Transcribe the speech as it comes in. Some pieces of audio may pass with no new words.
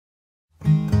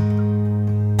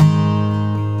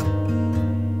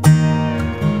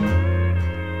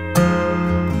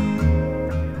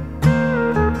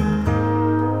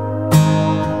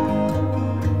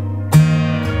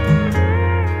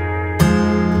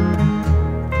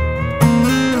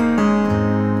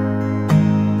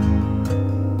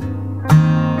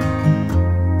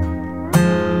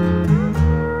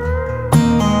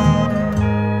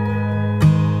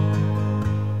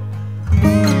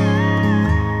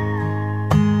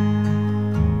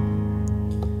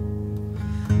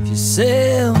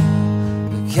sail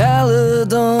the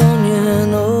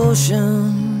Caledonian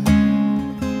Ocean.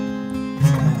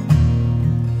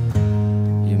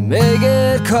 You may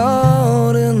get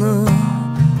caught in the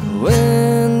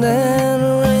wind and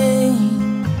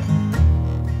rain,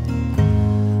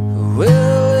 but with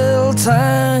a little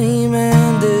time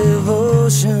and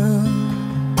devotion,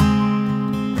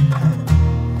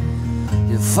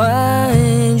 you'll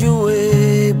find your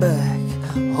way back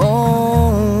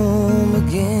home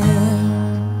again.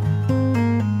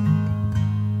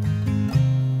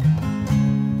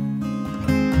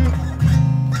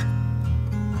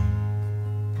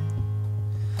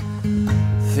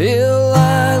 Feel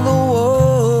like the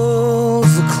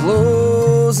walls are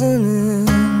closing in.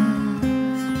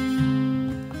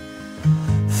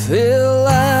 Feel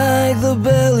like the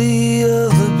belly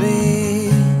of the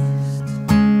beast,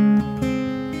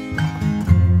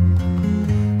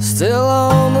 still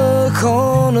on the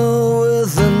corner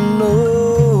with a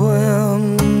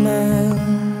no-end man,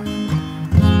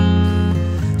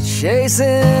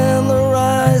 chasing the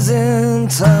rising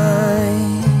tide.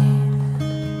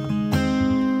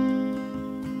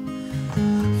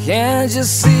 Can't you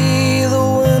see the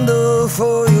window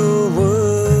for your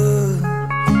work?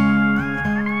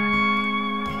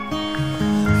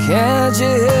 Can't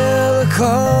you hear the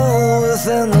call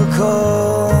within the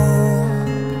call?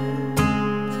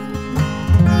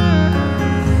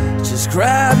 Just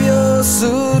grab your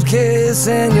suitcase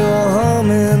and your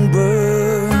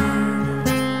Hummingbird,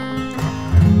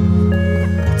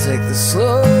 take the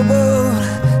slow boat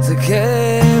to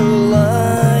Carolina.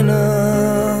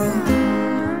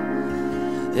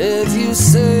 If you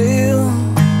sail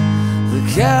the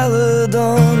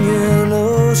Caledonian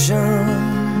Ocean,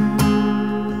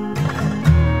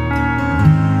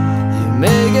 you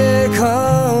may get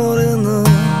caught in the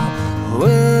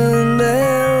wind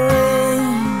and rain,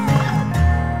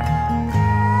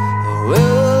 but with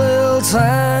a little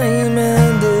time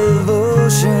and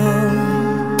devotion,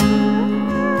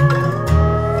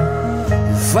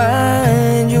 you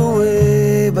find your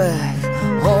way back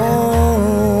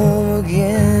home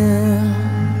again.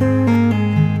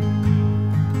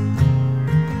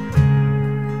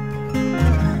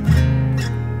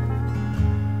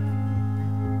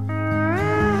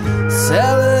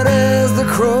 Tell it as the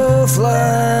crow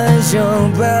flies,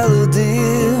 young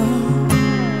balladeer.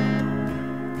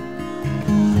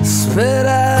 Spit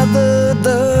out the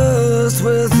dust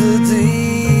with the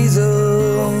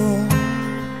diesel,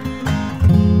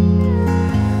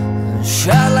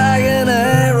 shot like an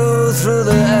arrow through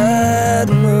the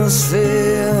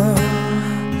atmosphere,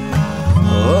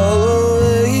 all the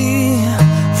way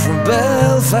from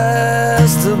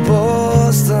Belfast to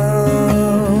Boston.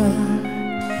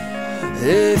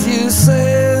 If you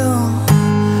sail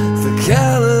the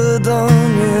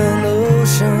Caledonian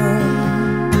Ocean,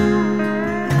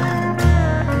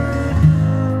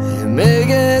 you may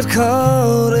get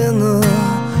caught in the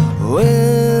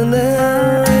wind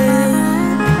and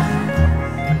rain,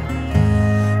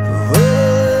 but with a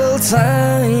little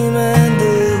time and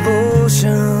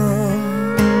devotion,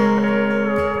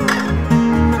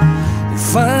 you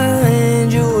find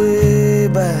your way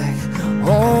back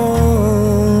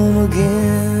home again.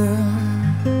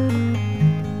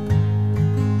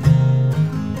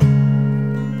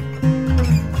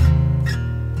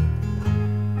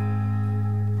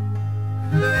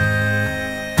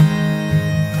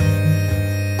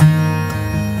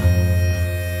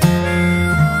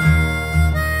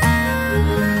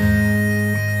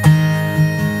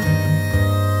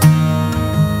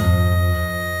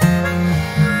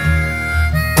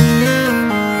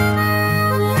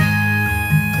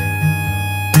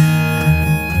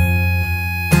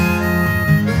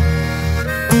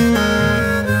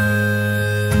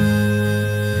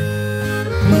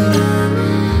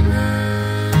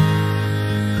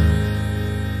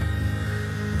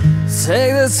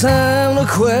 Take the time to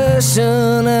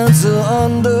question and to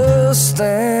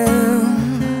understand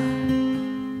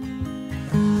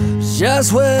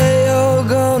just where you're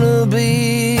gonna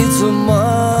be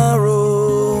tomorrow.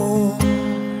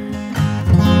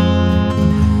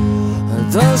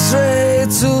 Don't stray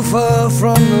too far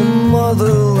from the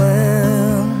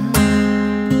motherland.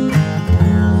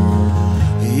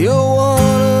 You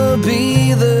wanna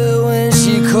be there when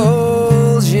she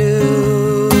calls you.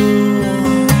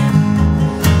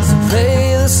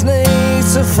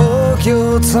 To fork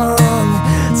your tongue,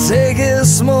 take a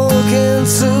smoke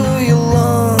into your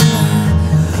lung.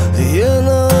 You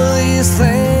know these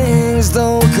things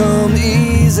don't come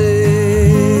easy,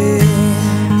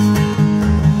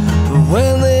 but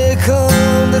when they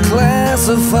come to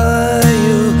classify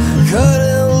you, cut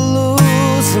it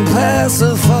loose and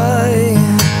pacify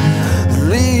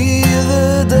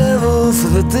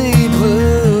the deep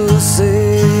blue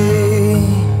sea.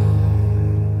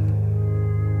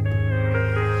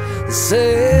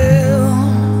 Sail